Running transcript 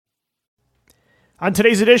On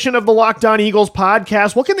today's edition of the Locked On Eagles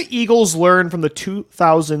podcast, what can the Eagles learn from the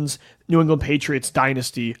 2000s New England Patriots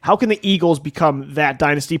dynasty? How can the Eagles become that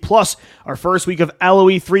dynasty? Plus, our first week of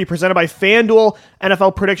LOE3 presented by FanDuel,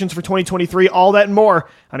 NFL predictions for 2023, all that and more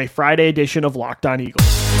on a Friday edition of Locked On Eagles.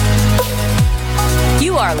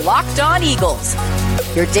 You are Locked On Eagles,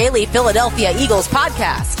 your daily Philadelphia Eagles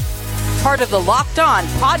podcast. Part of the Locked On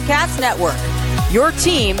Podcast Network, your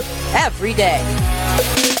team every day.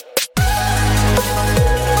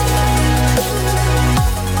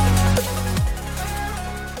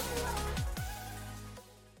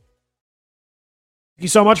 Thank you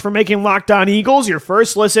so much for making Locked On Eagles your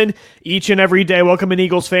first listen each and every day. Welcome in,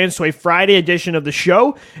 Eagles fans, to a Friday edition of the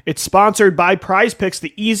show. It's sponsored by Prize Picks,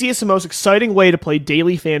 the easiest and most exciting way to play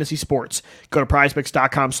daily fantasy sports. Go to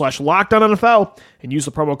prizepicks.com/LockedOnNFL and use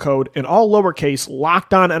the promo code in all lowercase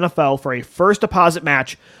LockedOnNFL for a first deposit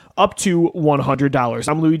match up to $100.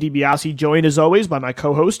 I'm Louis DiBiase, joined as always by my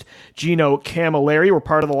co-host, Gino Camilleri. We're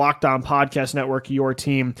part of the Locked On Podcast Network, your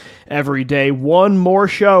team every day. One more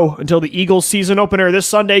show until the Eagles season opener this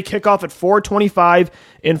Sunday, kickoff at 4:25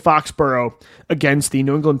 in Foxborough against the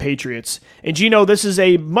New England Patriots. And Gino, this is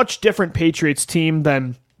a much different Patriots team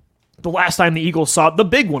than the last time the Eagles saw the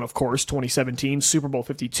big one, of course, 2017, Super Bowl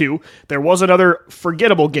 52. There was another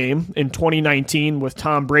forgettable game in 2019 with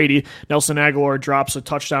Tom Brady. Nelson Aguilar drops a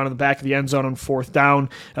touchdown in the back of the end zone on fourth down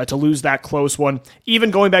to lose that close one. Even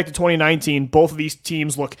going back to 2019, both of these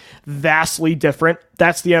teams look vastly different.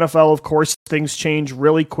 That's the NFL, of course. Things change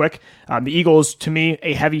really quick. The Eagles, to me,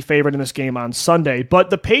 a heavy favorite in this game on Sunday. But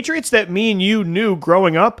the Patriots that me and you knew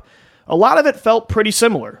growing up, a lot of it felt pretty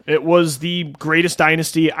similar. It was the greatest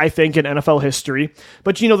dynasty, I think, in NFL history.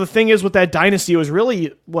 But, you know, the thing is with that dynasty, it was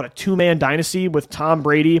really, a two-man dynasty with Tom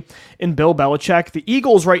Brady and Bill Belichick. The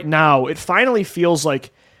Eagles right now, it finally feels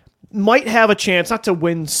like might have a chance, not to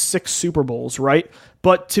win 6 Super Bowls, right?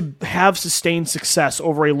 But to have sustained success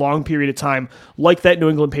over a long period of time like that New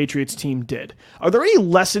England Patriots team did. Are there any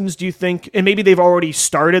lessons, do you think, and maybe they've already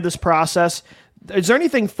started this process, is there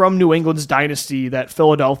anything from New England's dynasty that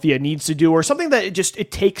Philadelphia needs to do, or something that it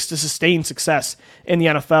takes to sustain success in the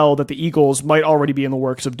NFL that the Eagles might already be in the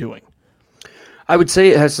works of doing? I would say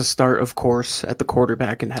it has to start, of course, at the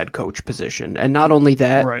quarterback and head coach position. And not only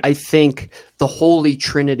that, right. I think the holy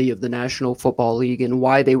trinity of the National Football League and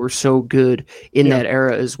why they were so good in that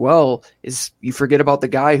era as well is you forget about the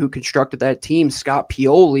guy who constructed that team, Scott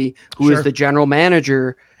Pioli, who is the general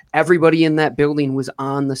manager. Everybody in that building was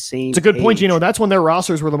on the same It's a good point, that's when their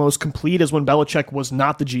rosters were the most complete, is when Belichick was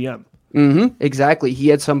not the GM. Mm-hmm, exactly. He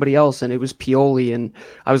had somebody else, and it was Pioli, and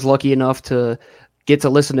I was lucky enough to get to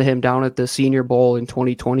listen to him down at the Senior Bowl in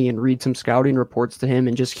 2020 and read some scouting reports to him,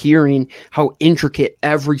 and just hearing how intricate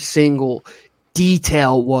every single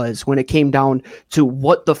detail was when it came down to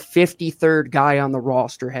what the 53rd guy on the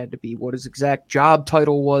roster had to be, what his exact job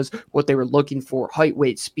title was, what they were looking for, height,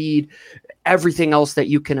 weight, speed, everything else that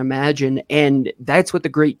you can imagine. And that's what the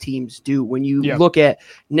great teams do. When you look at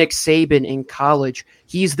Nick Saban in college,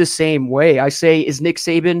 he's the same way. I say, is Nick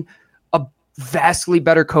Saban a vastly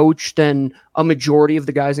better coach than a majority of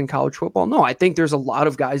the guys in college football? No, I think there's a lot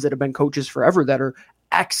of guys that have been coaches forever that are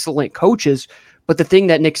excellent coaches. But the thing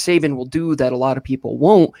that Nick Saban will do that a lot of people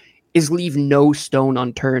won't is leave no stone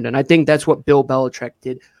unturned. And I think that's what Bill Belichick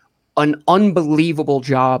did an unbelievable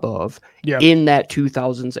job of in that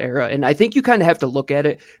 2000s era. And I think you kind of have to look at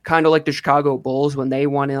it kind of like the Chicago Bulls when they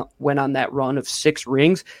went on that run of 6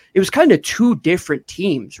 rings. It was kind of 2 different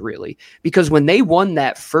teams, really, because when they won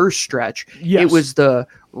that first stretch, it was not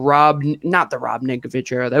the Rob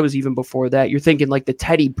Ninkovich era. That was even before that. You're thinking like the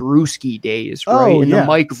Teddy Bruschi days, right? The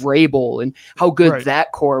Mike Vrabel and how good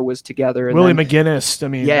that core was together. And Willie McGinnis. I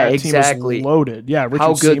mean, that exactly. Team was loaded. Yeah, Richard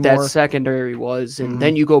how good Seymour. That secondary was. And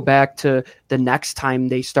then you go back to the next time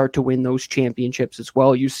they start to win those championships as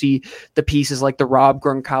well. You see the pieces like the Rob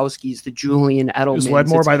Gronkowskis, the Julian Edelman. It was led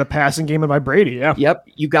more by the passing game and by Brady. Yeah. Yep.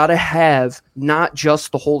 You got to have not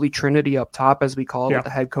just the holy trinity up top, as we call it, the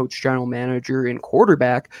head coach, general manager, and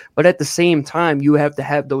quarterback, but at the same time, you have to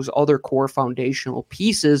have those other core foundational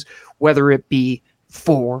pieces, whether it be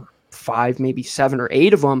 4, 5, maybe 7 or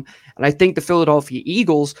 8 of them. And I think the Philadelphia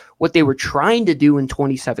Eagles, what they were trying to do in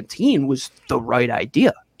 2017 was the right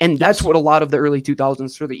idea. And that's what a lot of the early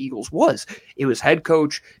 2000s for the Eagles was. It was head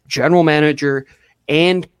coach, general manager,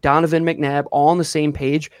 and Donovan McNabb all on the same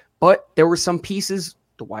page. But there were some pieces,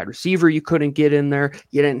 the wide receiver you couldn't get in there.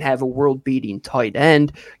 You didn't have a world-beating tight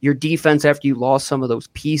end. Your defense, after you lost some of those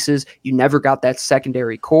pieces, you never got that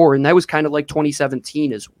secondary core. And that was kind of like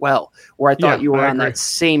 2017 as well, where I thought you were on that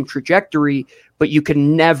same trajectory, but you could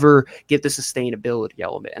never get the sustainability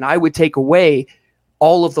element. And I would take away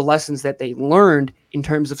all of the lessons that they learned in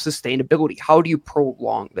terms of sustainability. How do you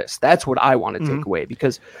prolong this? That's what I want to take away,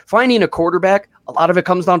 because finding a quarterback, a lot of it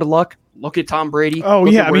comes down to luck. Look at Tom Brady. Oh,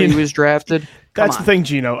 Look yeah. at where he was drafted. That's the thing,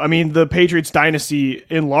 Gino. I mean, the Patriots dynasty,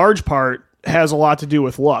 in large part, has a lot to do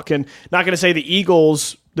with luck. And not going to say the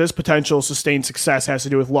Eagles, this potential sustained success has to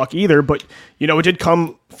do with luck either, but, you know, it did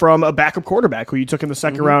come from a backup quarterback who you took in the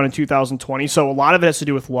second round in 2020. So a lot of it has to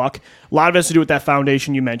do with luck. A lot of it has to do with that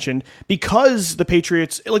foundation you mentioned, because the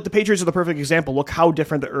Patriots are the perfect example. Look how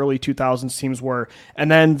different the early 2000s teams were. And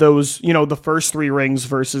then those, you know, the first 3 rings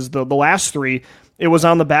versus the last 3, it was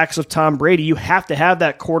on the backs of Tom Brady. You have to have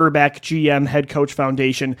that quarterback, GM, head coach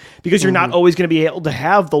foundation, because you're not always going to be able to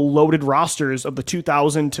have the loaded rosters of the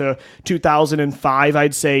 2000 to 2005,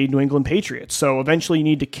 I'd say, New England Patriots. So eventually you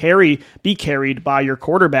need to be carried by your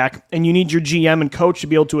quarterback, and you need your GM and coach to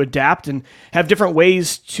be able to adapt and have different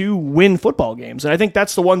ways to win football games. And I think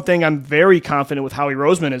that's the one thing I'm very confident with Howie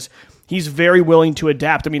Roseman is he's very willing to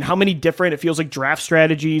adapt. I mean, how many different, it feels like, draft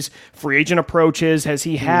strategies, free agent approaches has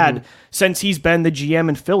he had since he's been the GM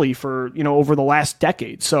in Philly for, you know, over the last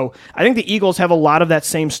decade? So I think the Eagles have a lot of that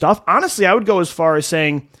same stuff. Honestly, I would go as far as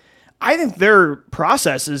saying I think their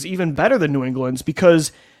process is even better than New England's,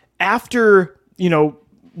 because after, you know,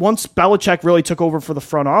 once Belichick really took over for the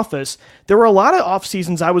front office, there were a lot of off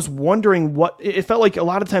seasons I was wondering what it felt like. A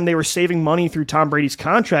lot of the time they were saving money through Tom Brady's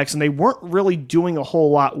contracts, and they weren't really doing a whole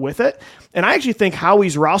lot with it. And I actually think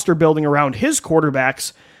Howie's roster building around his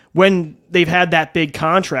quarterbacks when they've had that big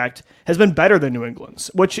contract has been better than New England's,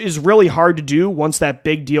 which is really hard to do once that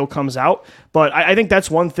big deal comes out. But I think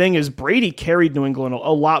that's one thing is Brady carried New England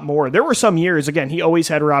a lot more. There were some years, again, he always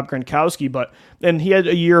had Rob Gronkowski, and he had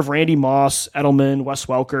a year of Randy Moss, Edelman, Wes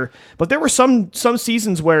Welker. But there were some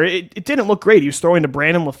seasons where it didn't look great. He was throwing to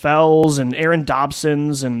Brandon LaFell's and Aaron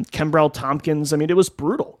Dobson's and Kembrell Tompkins. I mean, it was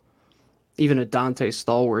brutal. Even a Dante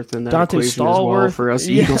Stallworth in that Dante equation Stallworth, as well for us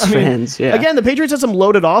Eagles fans. Yeah. Again, the Patriots had some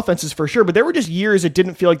loaded offenses for sure, but there were just years it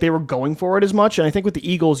didn't feel like they were going for it as much. And I think with the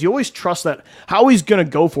Eagles, you always trust that Howie's going to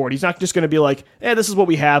go for it. He's not just going to be like, this is what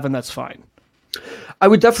we have, and that's fine. I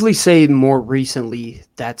would definitely say more recently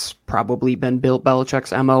that's probably been Bill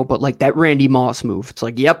Belichick's MO, but like that Randy Moss move, it's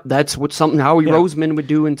like, yep, that's what something Howie Roseman would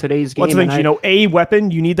do in today's game. What's the thing, you know, a weapon,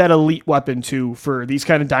 you need that elite weapon too for these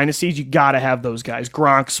kind of dynasties. You got to have those guys,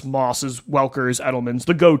 Gronks, Mosses, Welkers, Edelmans,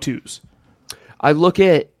 the go-tos. I look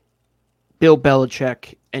at Bill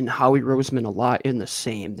Belichick and Howie Roseman a lot in the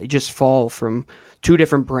same. They just fall from 2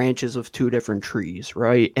 different branches of 2 different trees,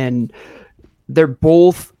 right? And they're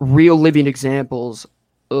both real living examples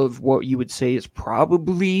of what you would say is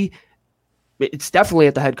probably, it's definitely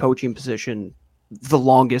at the head coaching position, the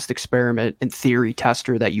longest experiment and theory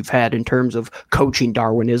tester that you've had in terms of coaching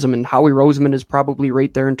Darwinism. And Howie Roseman is probably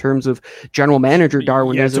right there in terms of general manager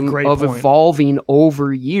Darwinism of point. Evolving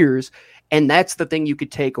over years. And that's the thing you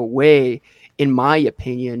could take away, in my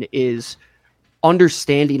opinion, is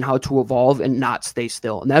understanding how to evolve and not stay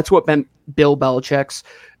still. And that's what Bill Belichick's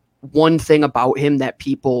one thing about him that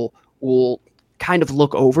people will kind of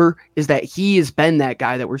look over is that he has been that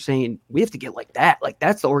guy that we're saying we have to get like that. Like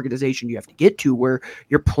that's the organization you have to get to where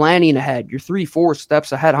you're planning ahead. You're 3-4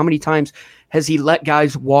 steps ahead. How many times has he let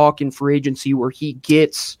guys walk in free agency where he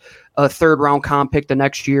gets a 3rd round comp pick the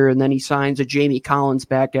next year and then he signs a Jamie Collins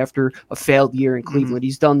back after a failed year in Cleveland?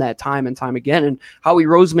 He's done that time and time again. And Howie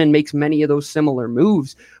Roseman makes many of those similar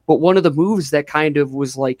moves. But one of the moves that kind of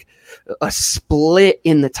was like a split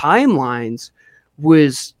in the timelines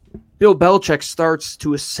was Bill Belichick starts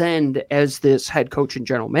to ascend as this head coach and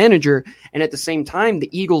general manager. And at the same time, the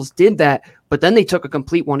Eagles did that, but then they took a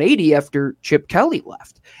complete 180 after Chip Kelly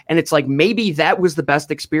left. And it's like, maybe that was the best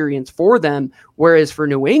experience for them. Whereas for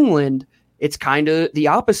New England, it's kind of the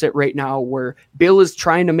opposite right now where Bill is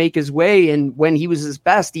trying to make his way. And when he was his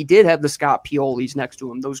best, he did have the Scott Piolis next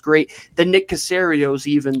to him, the Nick Casarios,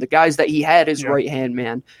 even the guys that he had as right-hand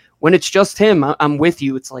man. When it's just him, I'm with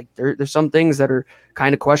you. It's like there's some things that are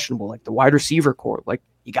kind of questionable, like the wide receiver core. Like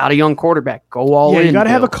you got a young quarterback, go all in. You got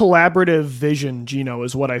to have a collaborative vision, Gino,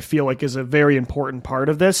 is what I feel like is a very important part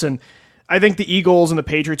of this. And I think the Eagles and the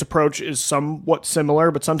Patriots approach is somewhat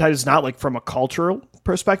similar, but sometimes it's not. Like from a cultural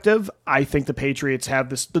perspective, I think the Patriots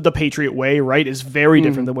have this, the Patriot way, right, is very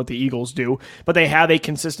different than what the Eagles do, but they have a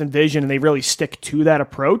consistent vision and they really stick to that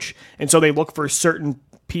approach. And so they look for certain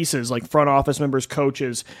pieces like front office members,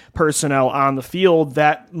 coaches, personnel on the field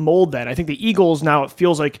that mold that. I think the Eagles now, it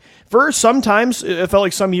feels like sometimes it felt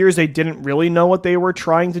like some years they didn't really know what they were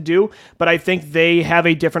trying to do, but I think they have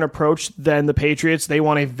a different approach than the Patriots. They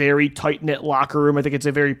want a very tight-knit locker room. I think it's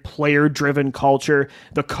a very player-driven culture.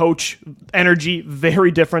 The coach energy,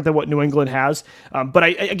 very different than what New England has. But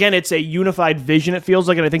again, it's a unified vision, it feels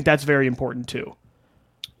like, and I think that's very important too.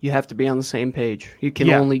 You have to be on the same page. You can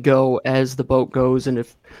only go as the boat goes, and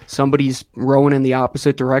if somebody's rowing in the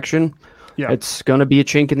opposite direction, it's going to be a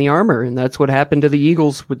chink in the armor, and that's what happened to the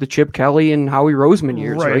Eagles with the Chip Kelly and Howie Roseman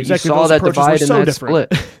years. Right? Exactly. You saw that divide and that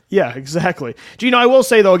split. Yeah, exactly. Gino, I will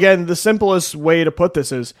say, though, again, the simplest way to put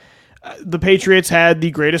this is the Patriots had the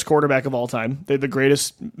greatest quarterback of all time. They're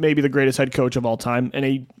maybe the greatest head coach of all time, and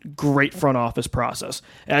a great front office process.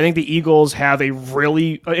 And I think the Eagles have an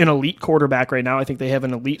elite quarterback right now. I think they have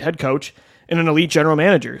an elite head coach and an elite general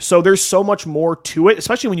manager. So there's so much more to it,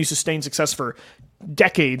 especially when you sustain success for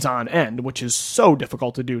decades on end, which is so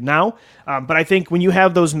difficult to do now. But I think when you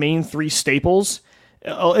have those main three staples,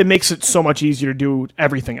 it makes it so much easier to do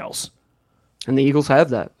everything else. And the Eagles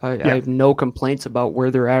have that. I have no complaints about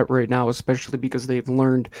where they're at right now, especially because they've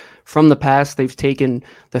learned from the past. They've taken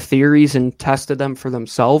the theories and tested them for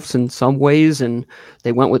themselves in some ways, and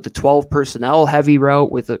they went with the 12 personnel heavy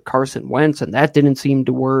route with the Carson Wentz, and that didn't seem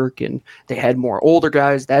to work. And they had more older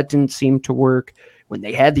guys. That didn't seem to work. When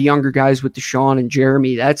they had the younger guys with Deshaun and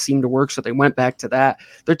Jeremy, that seemed to work, so they went back to that.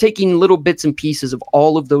 They're taking little bits and pieces of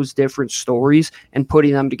all of those different stories and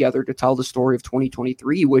putting them together to tell the story of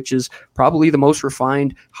 2023, which is probably the most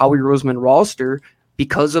refined Howie Roseman roster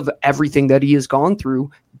because of everything that he has gone through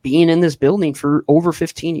being in this building for over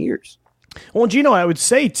 15 years. Well, Gino, I would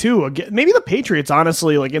say, too, again, maybe the Patriots,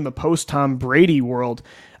 honestly, like in the post-Tom Brady world,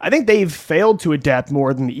 I think they've failed to adapt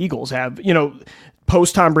more than the Eagles have.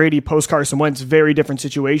 Post-Tom Brady, post-Carson Wentz, very different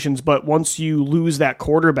situations, but once you lose that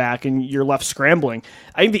quarterback and you're left scrambling,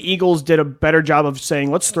 I think the Eagles did a better job of saying,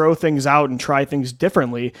 let's throw things out and try things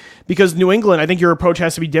differently, because New England, I think your approach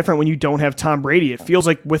has to be different when you don't have Tom Brady. It feels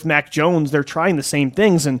like with Mac Jones, they're trying the same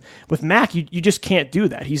things, and with Mac, you just can't do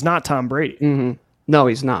that. He's not Tom Brady. Mm-hmm. No,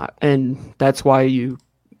 he's not, and that's why you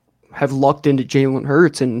have lucked into Jalen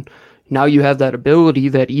Hurts, and now you have that ability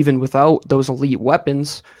that even without those elite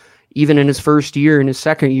weapons, even in his first year, in his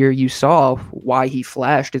second year, you saw why he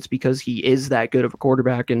flashed. It's because he is that good of a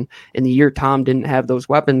quarterback. And in the year Tom didn't have those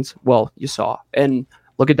weapons, well, you saw. And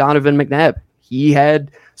look at Donovan McNabb. He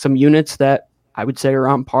had some units that I would say are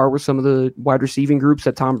on par with some of the wide receiving groups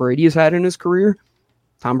that Tom Brady has had in his career.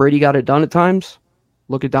 Tom Brady got it done at times.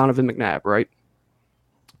 Look at Donovan McNabb, right?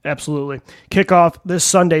 Absolutely. Kickoff this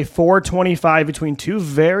Sunday, 4:25, between two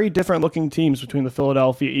very different looking teams, between the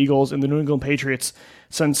Philadelphia Eagles and the New England Patriots,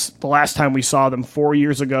 since the last time we saw them 4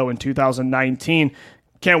 years ago in 2019.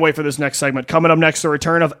 Can't wait for this next segment. Coming up next, the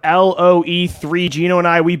return of LOE3. Gino and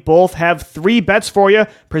I, we both have 3 bets for you,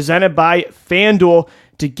 presented by FanDuel,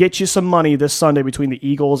 to get you some money this Sunday between the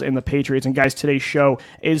Eagles and the Patriots. And guys, today's show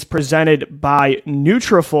is presented by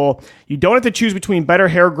Nutrafol. You don't have to choose between better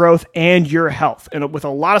hair growth and your health. And with a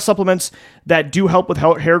lot of supplements that do help with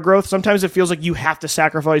hair growth, sometimes it feels like you have to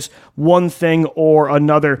sacrifice one thing or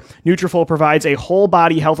another. Nutrafol provides a whole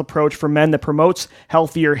body health approach for men that promotes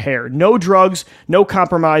healthier hair. No drugs, no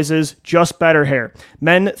compromises, just better hair.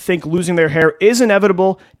 Men think losing their hair is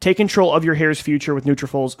inevitable. Take control of your hair's future with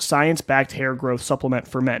Nutrafol's science-backed hair growth supplement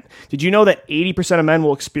for men. Did you know that 80% of men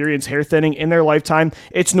will experience hair thinning in their lifetime?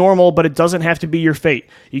 It's normal, but it doesn't have to be your fate.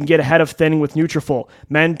 You can get ahead of thinning with Nutrafol.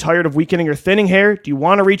 Men tired of weakening or thinning hair? Do you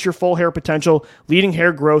want to reach your full hair potential? Leading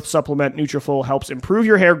hair growth supplement Nutrafol helps improve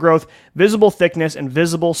your hair growth, visible thickness, and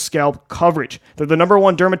visible scalp coverage. They're the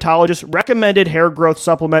 #1 dermatologist recommended hair growth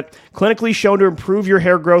supplement, clinically shown to improve your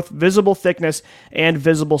hair growth, visible thickness, and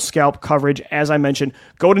visible scalp coverage. As I mentioned,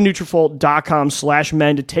 go to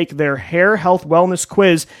Nutrafol.com/men to take their hair health wellness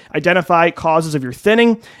quiz, identify causes of your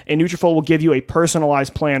thinning, and Nutrafol will give you a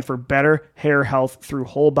personalized plan for better hair health through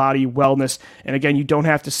whole body wellness. And again, you don't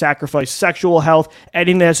have to sacrifice sexual health,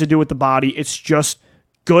 anything that has to do with the body. It's just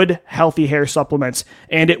good, healthy hair supplements,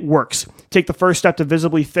 and it works. Take the first step to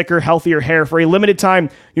visibly thicker, healthier hair. For a limited time,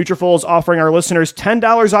 Nutrafol is offering our listeners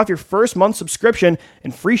 $10 off your first month subscription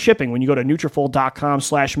and free shipping when you go to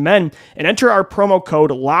Nutrafol.com/men and enter our promo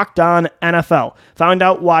code LOCKEDONNFL. Find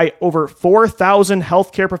out why over 4,000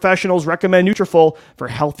 healthcare professionals recommend Nutrafol for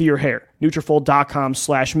healthier hair.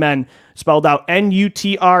 Nutrafol.com/men, spelled out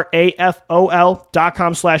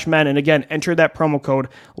Nutrafol.com/men. And again, enter that promo code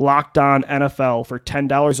LOCKEDONNFL for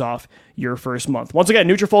 $10 off your first month. Once again,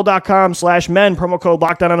 Nutrafol.com/men, promo code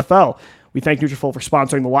LOCKEDONNFL. We thank Nutrafol for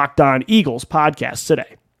sponsoring the Locked On Eagles podcast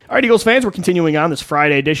today. All right, Eagles fans, we're continuing on this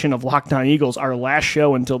Friday edition of Locked On Eagles, our last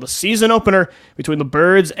show until the season opener between the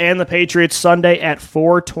Birds and the Patriots Sunday at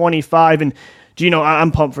 4:25. And Gino,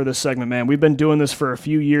 I'm pumped for this segment, man. We've been doing this for a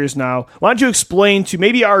few years now. Why don't you explain to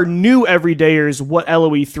maybe our new everydayers what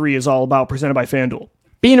LOE3 is all about, presented by FanDuel?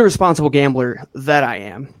 Being a responsible gambler that I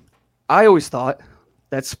am, I always thought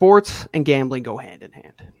that sports and gambling go hand in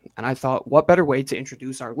hand. And I thought, what better way to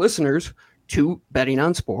introduce our listeners to betting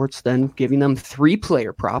on sports than giving them 3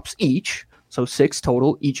 player props each, so 6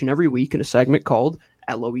 total each and every week in a segment called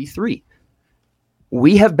LOE3.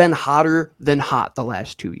 We have been hotter than hot the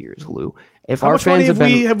last 2 years, Lou. How much money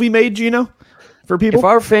have we made, Gino, for people? If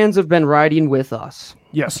our fans have been riding with us,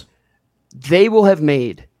 yes, they will have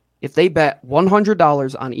made, if they bet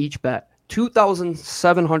 $100 on each bet,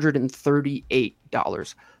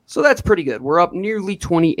 $2,738. So that's pretty good. We're up nearly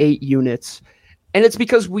 28 units. And it's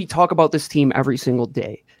because we talk about this team every single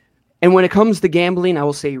day. And when it comes to gambling, I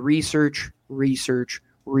will say research, research,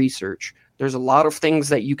 research. There's a lot of things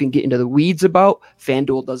that you can get into the weeds about.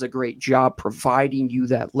 FanDuel does a great job providing you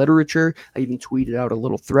that literature. I even tweeted out a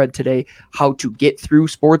little thread today, how to get through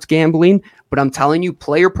sports gambling. But I'm telling you,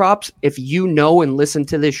 player props, if you know and listen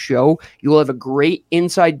to this show, you will have a great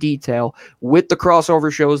inside detail with the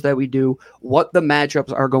crossover shows that we do, what the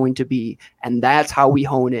matchups are going to be. And that's how we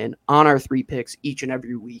hone in on our 3 picks each and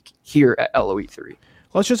every week here at LOE3.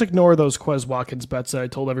 Let's just ignore those Quez Watkins bets that I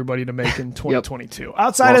told everybody to make in 2022. Yep.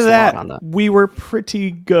 Outside of that, we were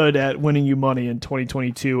pretty good at winning you money in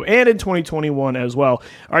 2022 and in 2021 as well.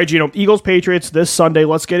 All right, Gino, Eagles-Patriots this Sunday.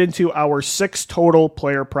 Let's get into our 6 total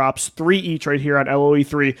player props, 3 each right here on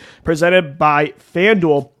LOE3, presented by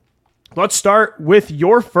FanDuel. Let's start with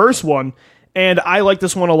your first one. And I like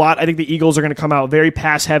this one a lot. I think the Eagles are going to come out very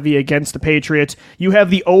pass-heavy against the Patriots. You have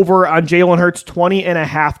the over on Jalen Hurts,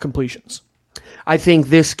 20.5 completions. I think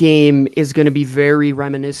this game is going to be very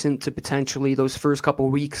reminiscent to potentially those first couple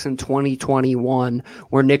weeks in 2021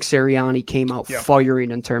 where Nick Sirianni came out firing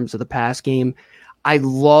in terms of the pass game. I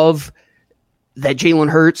love that Jalen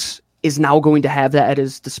Hurts is now going to have that at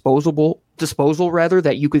his disposal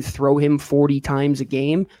that you could throw him 40 times a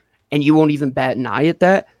game and you won't even bat an eye at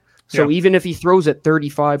that. So even if he throws it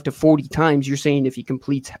 35 to 40 times, you're saying if he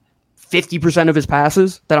completes 50% of his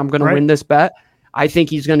passes that I'm going to win this bet. I think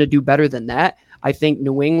he's going to do better than that. I think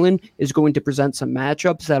New England is going to present some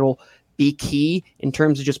matchups that'll be key in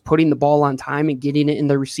terms of just putting the ball on time and getting it in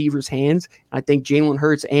the receiver's hands. I think Jalen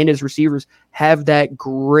Hurts and his receivers have that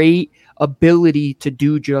great ability to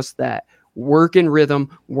do just that. Work in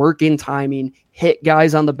rhythm, work in timing, hit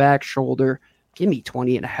guys on the back shoulder. Give me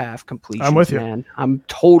 20.5 completions, I'm with you. Man. I'm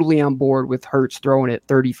totally on board with Hurts throwing it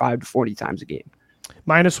 35 to 40 times a game.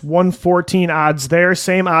 Minus 114 odds there.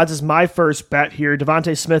 Same odds as my first bet here.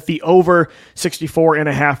 Devontae Smith, the over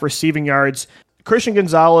 64.5 receiving yards. Christian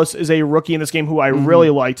Gonzalez is a rookie in this game who I really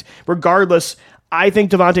liked. Regardless, I think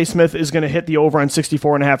Devontae Smith is going to hit the over on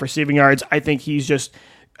 64.5 receiving yards. I think he's just...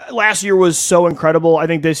 Last year was so incredible. I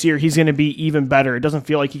think this year he's going to be even better. It doesn't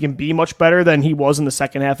feel like he can be much better than he was in the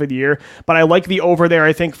second half of the year. But I like the over there.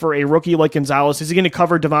 I think for a rookie like Gonzalez, is he going to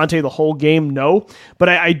cover Devontae the whole game? No. But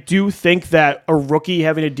I do think that a rookie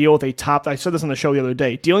having to deal with a top, I said this on the show the other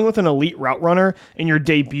day, dealing with an elite route runner in your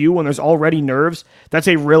debut when there's already nerves, that's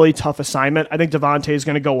a really tough assignment. I think Devontae is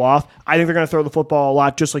going to go off. I think they're going to throw the football a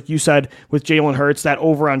lot, just like you said with Jalen Hurts, that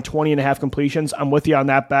over on 20.5 completions. I'm with you on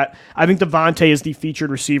that bet. I think Devontae is the featured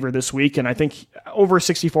receiver this week, and I think over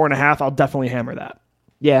 64.5, I'll definitely hammer that.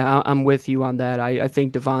 Yeah, I'm with you on that. I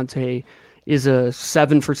think Devontae is a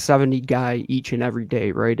 7 for 70 guy each and every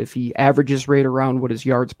day, right? If he averages right around what his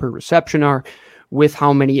yards per reception are with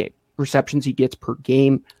how many receptions he gets per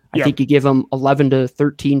game, I think you give him 11 to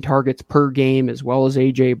 13 targets per game, as well as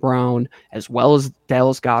A.J. Brown, as well as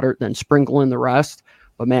Dallas Goedert, then sprinkle in the rest.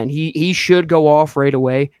 But man, he should go off right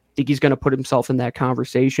away. I think he's going to put himself in that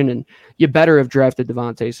conversation, and you better have drafted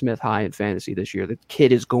Devontae Smith high in fantasy this year. The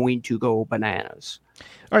kid is going to go bananas.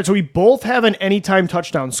 All right, so we both have an anytime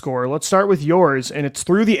touchdown score. Let's start with yours, and it's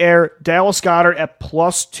through the air. Dallas Goedert at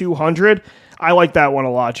plus 200. I like that one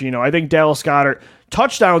a lot, Gino. I think Dallas Goedert,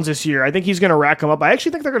 touchdowns this year, I think he's going to rack them up. I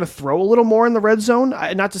actually think they're going to throw a little more in the red zone.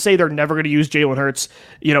 Not to say they're never going to use Jalen Hurts,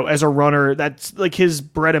 as a runner. That's like his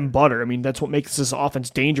bread and butter. I mean, that's what makes this offense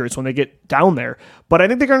dangerous when they get down there. But I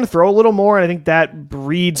think they're going to throw a little more, and I think that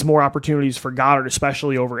breeds more opportunities for Goddard,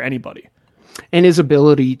 especially over anybody. And his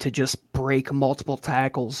ability to just break multiple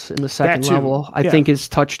tackles in the second level. I think his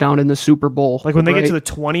touchdown in the Super Bowl. Like when they get to the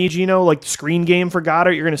 20, Gino, like the screen game for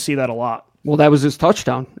Goddard, you're going to see that a lot. Well, that was his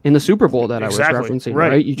touchdown in the Super Bowl that I was referencing,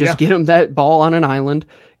 right? You just get him that ball on an island,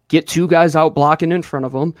 get two guys out blocking in front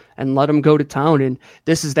of him and let him go to town. And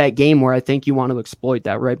this is that game where I think you want to exploit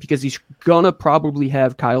that, right? Because he's going to probably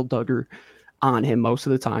have Kyle Duggar on him most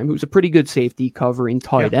of the time, who's a pretty good safety covering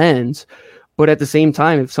tight ends. But at the same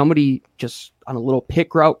time, if somebody just on a little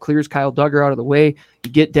pick route clears Kyle Duggar out of the way,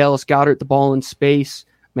 you get Dallas Goedert the ball in space,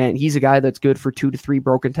 man, he's a guy that's good for 2 to 3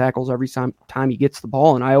 broken tackles every time he gets the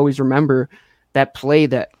ball. And I always remember that play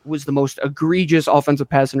that was the most egregious offensive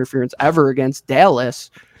pass interference ever against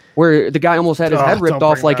Dallas, where the guy almost had his head ripped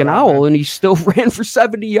off like an owl, and he still ran for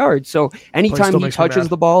 70 yards. So anytime he touches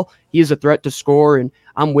the ball, he is a threat to score. And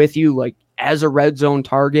I'm with you, like as a red zone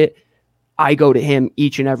target, I go to him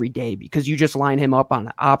each and every day because you just line him up on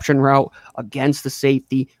an option route against the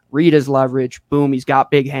safety, read his leverage, boom, he's got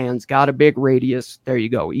big hands, got a big radius. There you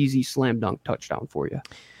go. Easy slam dunk touchdown for you.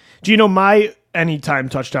 Do you know my anytime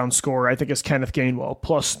touchdown scorer, I think, is Kenneth Gainwell,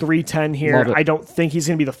 plus 310 here. I don't think he's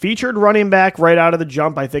going to be the featured running back right out of the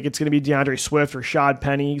jump. I think it's going to be DeAndre Swift or Rashad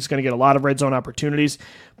Penny. He's going to get a lot of red zone opportunities.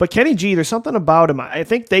 But Kenny G, there's something about him. I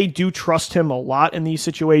think they do trust him a lot in these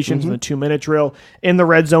situations, in the 2-minute drill, in the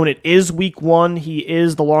red zone. It is week 1. He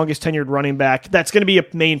is the longest tenured running back. That's going to be a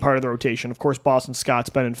main part of the rotation. Of course, Boston Scott's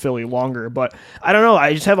been in Philly longer. But I don't know.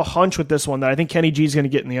 I just have a hunch with this one that I think Kenny G is going to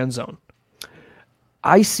get in the end zone.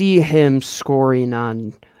 I see him scoring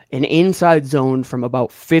on an inside zone from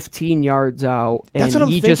about 15 yards out. That's what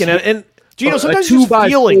I'm thinking. And Gino, sometimes you just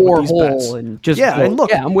feeling with these bets. And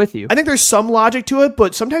look, I'm with you. I think there's some logic to it,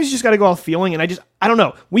 but sometimes you just got to go off feeling. And I don't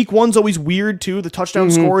know. Week 1's always weird too. The touchdown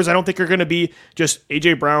scores, I don't think are going to be just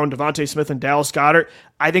A.J. Brown, Devontae Smith, and Dallas Goedert.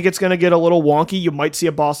 I think it's going to get a little wonky. You might see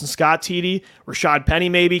a Boston Scott TD, Rashad Penny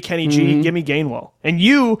maybe, Kenny G. Give me Gainwell. And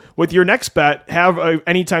you, with your next bet, have a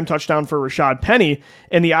anytime touchdown for Rashad Penny.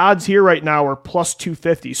 And the odds here right now are plus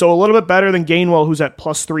 250. So a little bit better than Gainwell, who's at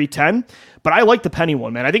plus 310. But I like the Penny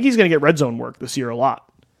one, man. I think he's going to get red zone work this year a lot.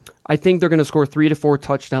 I think they're going to score 3 to 4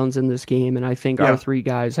 touchdowns in this game, and I think our 3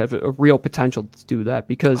 guys have a real potential to do that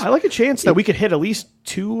because I like a chance that we could hit at least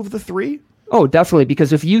 2 of the 3. Oh, definitely,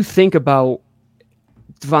 because if you think about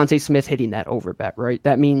Devontae Smith hitting that over bet, right,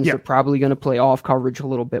 that means they're probably going to play off coverage a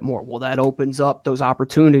little bit more. Well, that opens up those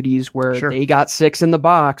opportunities where they got 6 in the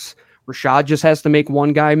box. Rashad just has to make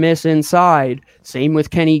one guy miss inside. Same with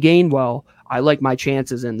Kenny Gainwell. I like my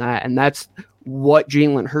chances in that, and that's what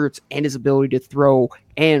Jalen Hurts and his ability to throw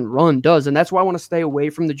and run does. And that's why I want to stay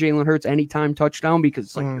away from the Jalen Hurts anytime touchdown because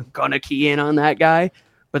it's like you're going to key in on that guy.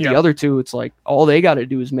 But the other two, it's like all they got to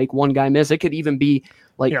do is make one guy miss. It could even be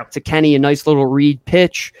like to Kenny, a nice little read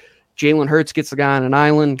pitch. Jalen Hurts gets the guy on an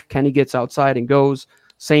island. Kenny gets outside and goes.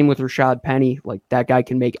 Same with Rashad Penny. Like that guy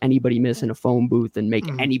can make anybody miss in a phone booth and make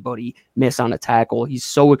anybody miss on a tackle. He's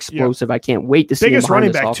so explosive. I can't wait to see biggest him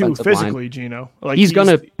running back too, physically, line. Gino. Like he's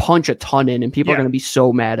gonna punch a ton in, and people are gonna be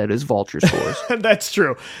so mad at his vulture scores. That's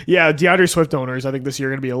true. Yeah, DeAndre Swift owners, I think this year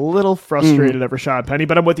are gonna be a little frustrated at Rashad Penny,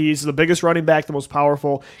 but I'm with you. He's the biggest running back, the most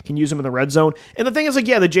powerful. Can use him in the red zone. And the thing is, like,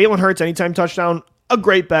 the Jalen Hurts anytime touchdown. A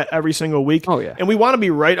great bet every single week. Oh, yeah. And we want to be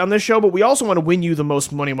right on this show, but we also want to win you the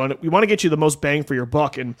most money. We want to get you the most bang for your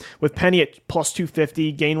buck. And with Penny at plus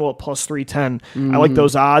 250, Gainwell at plus 310, I like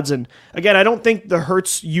those odds. And again, I don't think the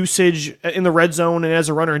Hurts usage in the red zone and as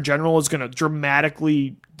a runner in general is going to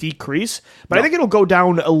dramatically decrease, but I think it'll go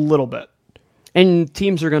down a little bit. And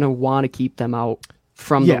teams are going to want to keep them out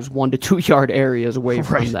from those 1 to 2 yard areas away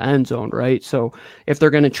from the end zone, right? So if they're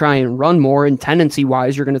going to try and run more, and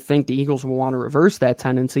tendency-wise, you're going to think the Eagles will want to reverse that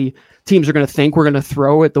tendency. Teams are going to think we're going to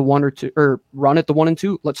throw at the 1 or 2, or run at the 1 and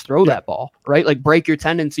 2. Let's throw that ball, right? Like break your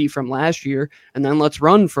tendency from last year, and then let's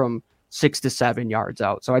run from 6 to 7 yards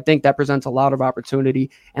out. So I think that presents a lot of opportunity.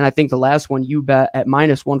 And I think the last one you bet at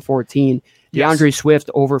minus 114, DeAndre Swift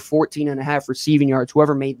over 14.5 receiving yards.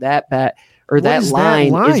 Whoever made that bet or that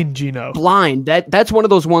line is Gino? Blind. That's one of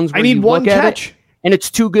those ones where I need you one look at catch. it and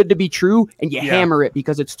it's too good to be true, and you hammer it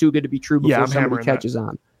because it's too good to be true before somebody catches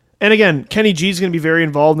on. And again, Kenny G is going to be very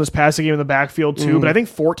involved in this passing game in the backfield too, but I think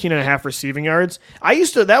 14.5 receiving yards.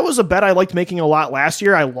 That was a bet I liked making a lot last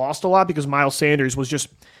year. I lost a lot because Miles Sanders was just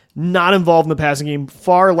not involved in the passing game,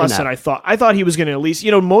 far less than I thought. I thought he was going to at least,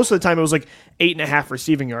 most of the time it was like 8.5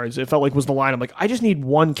 receiving yards. It felt like was the line. I'm like, I just need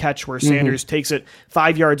one catch where Sanders takes it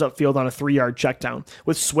 5 yards upfield on a 3-yard check down.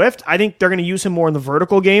 With Swift, I think they're going to use him more in the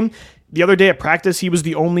vertical game. The other day at practice, he was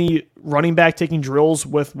the only running back taking drills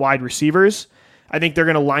with wide receivers. I think they're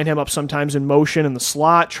going to line him up sometimes in motion in the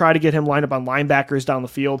slot, try to get him lined up on linebackers down the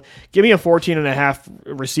field. Give me a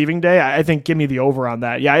 14.5 receiving day. I think give me the over on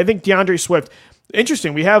that. Yeah, I think DeAndre Swift.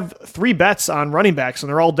 Interesting. We have 3 bets on running backs, and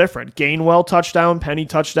they're all different. Gainwell touchdown, Penny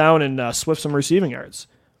touchdown, and Swift some receiving yards.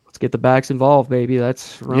 Get the backs involved, baby.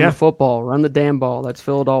 That's run the football, run the damn ball. That's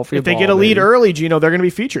Philadelphia. If they get a lead early, Gino, they're going to be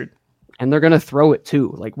featured. And they're going to throw it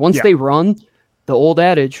too. Like once they run, the old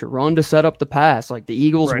adage, run to set up the pass. Like the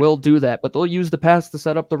Eagles will do that, but they'll use the pass to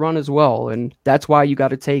set up the run as well. And that's why you got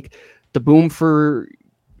to take the boom for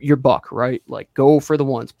your buck, right? Like go for the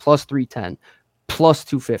ones, plus 310, plus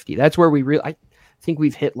 250. That's where I think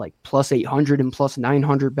we've hit like plus 800 and plus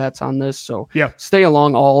 900 bets on this. So stay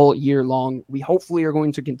along all year long. We hopefully are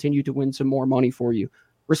going to continue to win some more money for you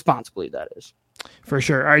responsibly. That is for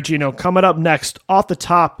sure. All right, Gino, coming up next off the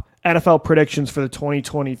top, NFL predictions for the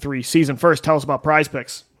 2023 season. First, tell us about Prize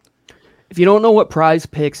Picks. If you don't know what Prize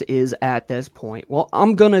Picks is at this point, well,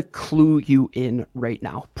 I'm going to clue you in right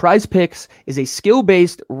now. Prize Picks is a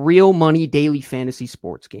skill-based, real money daily fantasy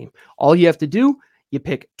sports game. All you have to do, you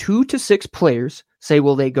pick 2 to 6 players, say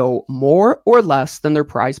will they go more or less than their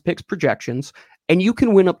Prize Picks projections, and you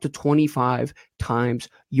can win up to 25 times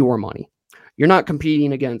your money. You're not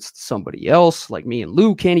competing against somebody else, like me and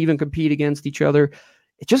Lou can't even compete against each other.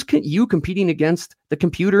 It's just you competing against the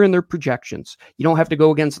computer and their projections. You don't have to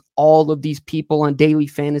go against all of these people on daily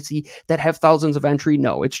fantasy that have thousands of entry.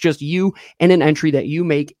 No, it's just you and an entry that you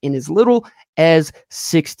make in as little as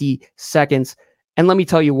 60 seconds. And let me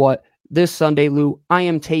tell you what, this Sunday, Lou, I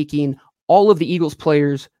am taking all of the Eagles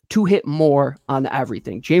players to hit more on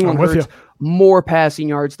everything. Jalen Hurts, more passing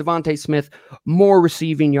yards. Devontae Smith, more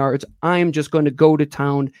receiving yards. I'm just going to go to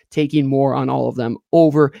town taking more on all of them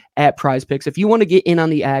over at Prize Picks. If you want to get in on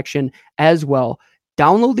the action as well,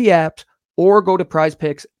 download the app or go to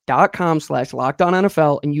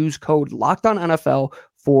prizepicks.com/LockedOnNFL and use code LockedOnNFL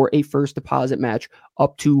for a first deposit match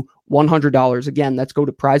up to $100. Again, let's go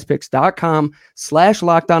to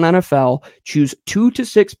prizepicks.com/LockedOnNFL, choose 2 to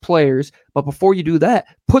 6 players. But before you do that,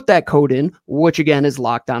 put that code in, which again is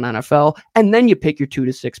LockedOnNFL, and then you pick your 2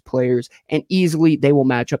 to 6 players, and easily they will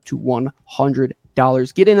match up to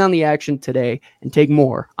 $100. Get in on the action today and take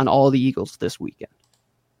more on all of the Eagles this weekend.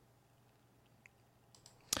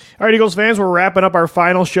 All right, Eagles fans, we're wrapping up our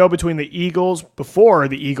final show between the Eagles before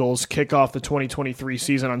the Eagles kick off the 2023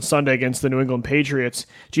 season on Sunday against the New England Patriots.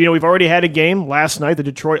 Gino, we've already had a game last night. The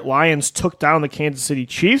Detroit Lions took down the Kansas City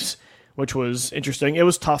Chiefs, which was interesting. It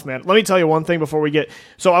was tough, man. Let me tell you one thing before we get...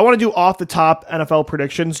 So I want to do off-the-top NFL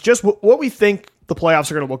predictions, just what we think the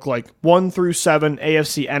playoffs are going to look like, 1 through 7,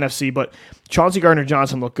 AFC, NFC, but Chauncey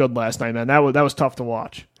Gardner-Johnson looked good last night, man. That was tough to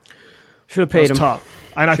watch. Should have paid him. Tough.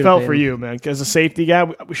 And I felt for you, man. As a safety guy,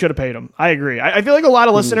 we should have paid him. I agree. I feel like a lot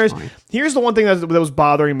of listeners... Here's the one thing that was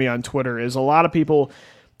bothering me on Twitter is a lot of people,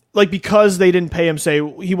 like, because they didn't pay him, say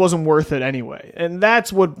he wasn't worth it anyway. And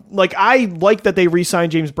that's what... Like, I like that they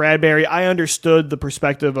re-signed James Bradberry. I understood the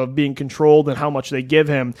perspective of being controlled and how much they give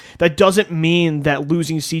him. That doesn't mean that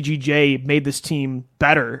losing CGJ made this team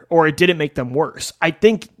better or it didn't make them worse. I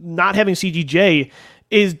think not having CGJ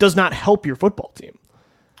does not help your football team.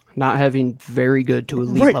 Not having very good to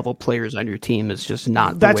elite level players on your team is just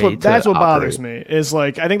not the way that's what operate. bothers me. Is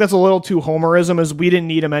like I think that's a little too homerism. Is we didn't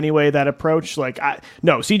need him anyway. That approach,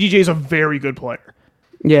 no, CGJ is a very good player.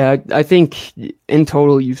 Yeah, I think in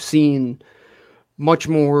total you've seen much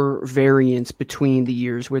more variance between the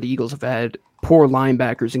years where the Eagles have had poor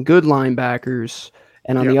linebackers and good linebackers,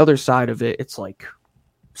 and on the other side of it, it's like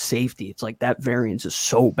safety. It's like that variance is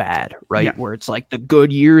so bad, right? Yeah. Where it's like the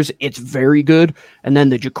good years, it's very good. And then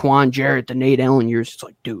the Jaquan Jarrett, the Nate Allen years, it's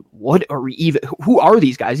like, dude, what are we even? Who are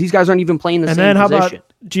these guys? These guys aren't even playing the same position. And then how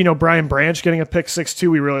about Gino Brian Branch getting a pick 6-2?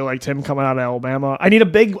 We really liked him coming out of Alabama. I need a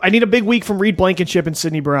big week from Reed Blankenship and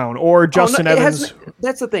Sidney Brown or Justin Evans.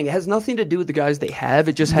 That's the thing. It has nothing to do with the guys they have.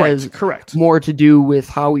 It just has correct. more to do with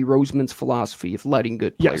Howie Roseman's philosophy of letting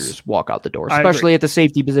good players walk out the door, especially at the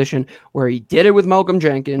safety position where he did it with Malcolm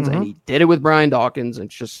Jenkins and he did it with Brian Dawkins.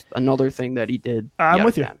 It's just another thing that he did. I'm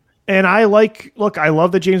with you. And I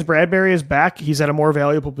love that James Bradberry is back. He's at a more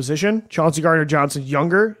valuable position. Chauncey Gardner-Johnson's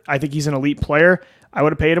younger. I think he's an elite player. I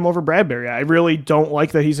would have paid him over Bradberry. I really don't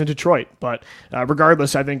like that he's in Detroit. But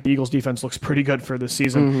regardless, I think the Eagles defense looks pretty good for this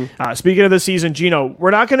season. Speaking of this season, Gino,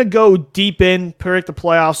 we're not going to go deep in, predict the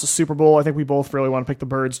playoffs, the Super Bowl. I think we both really want to pick the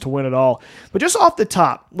Birds to win it all. But just off the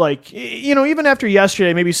top, even after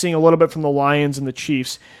yesterday, maybe seeing a little bit from the Lions and the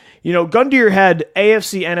Chiefs, gun to your head,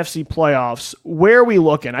 AFC, NFC playoffs, where are we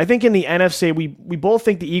looking? I think in the NFC, we both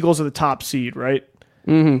think the Eagles are the top seed, right?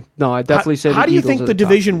 No, I definitely say. How do you think the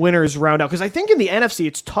division winners round out? Because I think in the NFC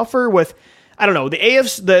it's tougher with, I don't know, the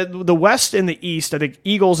AFC, the West and the East. I think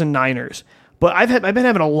Eagles and Niners. But I've been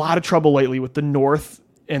having a lot of trouble lately with the North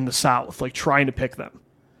and the South, like trying to pick them.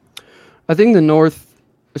 I think the North,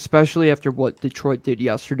 especially after what Detroit did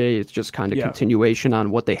yesterday, it's just kind of continuation on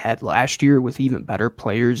what they had last year with even better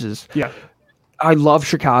players. I love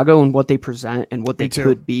Chicago and what they present and what they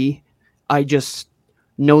could be. I just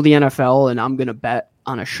know the NFL, and I'm going to bet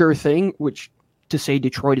on a sure thing, which to say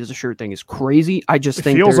Detroit is a sure thing is crazy. I just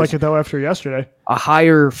think feels like it, though, after yesterday. A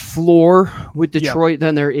higher floor with Detroit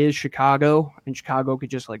than there is Chicago, and Chicago could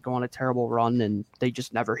just like go on a terrible run, and they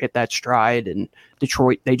just never hit that stride. And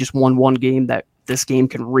Detroit, they just won one game that this game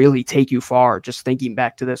can really take you far. Just thinking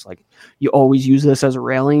back to this, like you always use this as a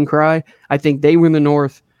rallying cry. I think they win the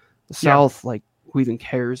North, the South, like who even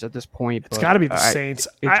cares at this point? It's got to be the Saints.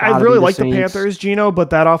 I really like the Panthers, Gino, but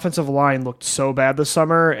that offensive line looked so bad this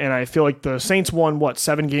summer, and I feel like the Saints won,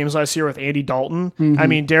 7 games last year with Andy Dalton? Mm-hmm. I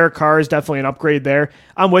mean, Derek Carr is definitely an upgrade there.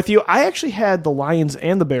 I'm with you. I actually had the Lions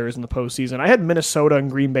and the Bears in the postseason. I had Minnesota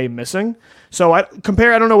and Green Bay missing. So I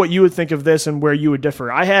don't know what you would think of this and where you would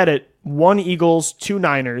differ. I had it 1 Eagles, 2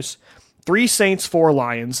 Niners, 3 Saints, 4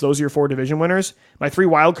 Lions. Those are your 4 division winners. My 3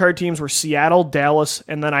 wildcard teams were Seattle, Dallas,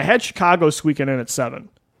 and then I had Chicago squeaking in at 7.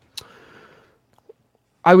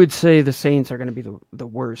 I would say the Saints are going to be the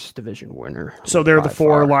worst division winner. So they're the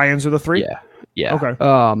 4, Lions are the 3? Yeah. Okay.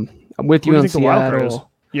 I'm with you on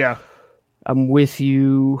Seattle. Yeah. I'm with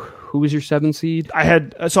you. Who was your 7 seed? I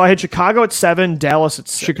had Chicago at 7, Dallas at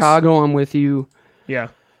 6. Chicago, I'm with you. Yeah.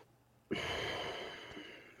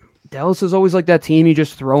 Dallas is always like that team. You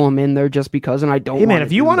just throw them in there just because, and I don't. Hey man,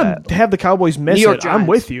 if you want to have the Cowboys miss it, I'm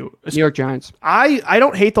with you. New York Giants. I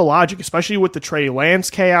don't hate the logic, especially with the Trey Lance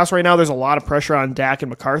chaos right now. There's a lot of pressure on Dak and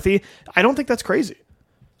McCarthy. I don't think that's crazy.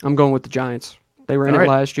 I'm going with the Giants. They were in it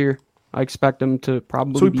last year. I expect them to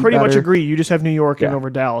probably. So we pretty much agree. You just have New York in over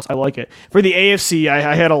Dallas. I like it. For the AFC,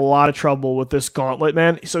 I had a lot of trouble with this gauntlet,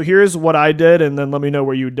 man. So here's what I did, and then let me know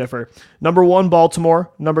where you differ. Number 1,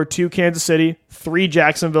 Baltimore. Number 2, Kansas City. 3,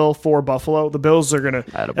 Jacksonville. 4, Buffalo. The Bills are gonna.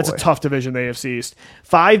 That's a tough division, the AFC East.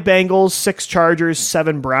 5, Bengals. 6, Chargers.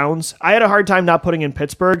 7, Browns. I had a hard time not putting in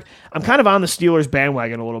Pittsburgh. I'm kind of on the Steelers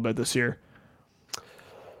bandwagon a little bit this year.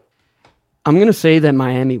 I'm going to say that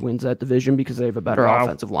Miami wins that division because they have a better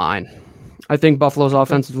offensive line. I think Buffalo's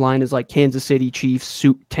offensive line is like Kansas City Chiefs,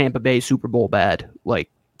 Tampa Bay Super Bowl bad. Like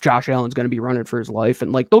Josh Allen's going to be running for his life,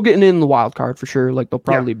 and like they'll get in the wild card for sure. Like they'll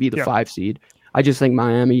probably be the 5 seed. I just think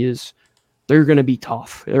they're going to be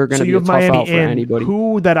tough. They're going to be a tough out for anybody.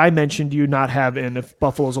 Who that I mentioned do you not have in if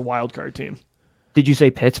Buffalo's a wild card team? Did you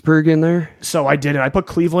say Pittsburgh in there? So I didn't. I put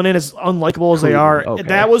Cleveland in, as unlikable as they are. Okay.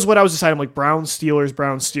 That was what I was deciding. I'm like, Browns,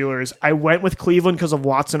 Steelers. I went with Cleveland because of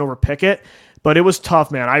Watson over Pickett, but it was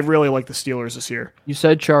tough, man. I really like the Steelers this year. You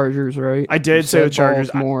said Chargers, right? I did say the Chargers.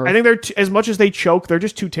 I think they're as much as they choke, they're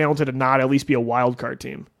just too talented to not at least be a wild card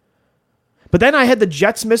team. But then I had the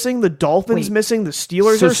Jets missing, the Dolphins missing, the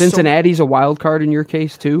Steelers. So Cincinnati's a wild card in your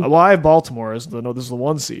case too? Well, I have Baltimore as this is the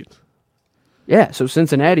 1 seed. Yeah, so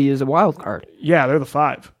Cincinnati is a wild card. Yeah, they're the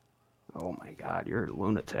 5. Oh my God, you're a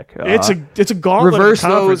lunatic. It's a gauntlet. Reverse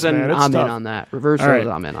those, and I'm in on that.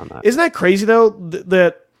 I'm in on that. Isn't that crazy though?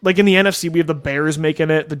 That like in the NFC, we have the Bears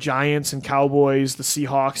making it, the Giants and Cowboys, the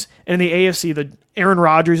Seahawks, and in the AFC, the Aaron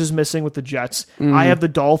Rodgers is missing with the Jets. I have the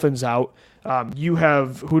Dolphins out.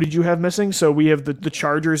 Who did you have missing? So we have the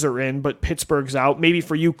Chargers are in, but Pittsburgh's out. Maybe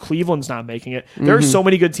for you, Cleveland's not making it. There are so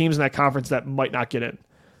many good teams in that conference that might not get in.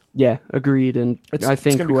 Yeah, agreed. And I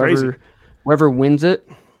think whoever wins it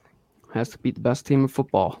has to beat the best team in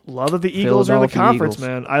football. Love that the Eagles are in the conference,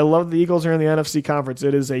 man. I love the Eagles are in the NFC conference.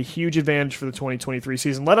 It is a huge advantage for the 2023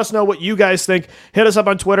 season. Let us know what you guys think. Hit us up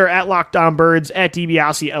on Twitter at LockedOnBirds, at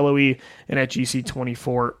DiBiase LOE, and at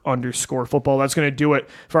GC24_football. That's going to do it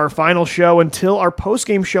for our final show until our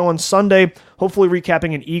post-game show on Sunday, hopefully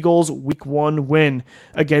recapping an Eagles Week 1 win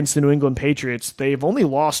against the New England Patriots. They've only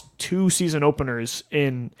lost 2 season openers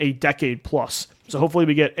in a decade plus. So hopefully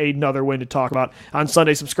we get another win to talk about on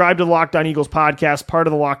Sunday. Subscribe to the Locked On Eagles podcast, part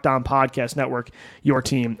of the Locked On Podcast Network, your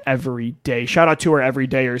team every day. Shout out to our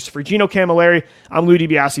everydayers. For Gino Camilleri, I'm Lou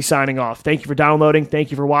DiBiase signing off. Thank you for downloading.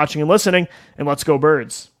 Thank you for watching and listening, and let's go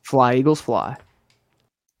Birds. Fly, Eagles, fly.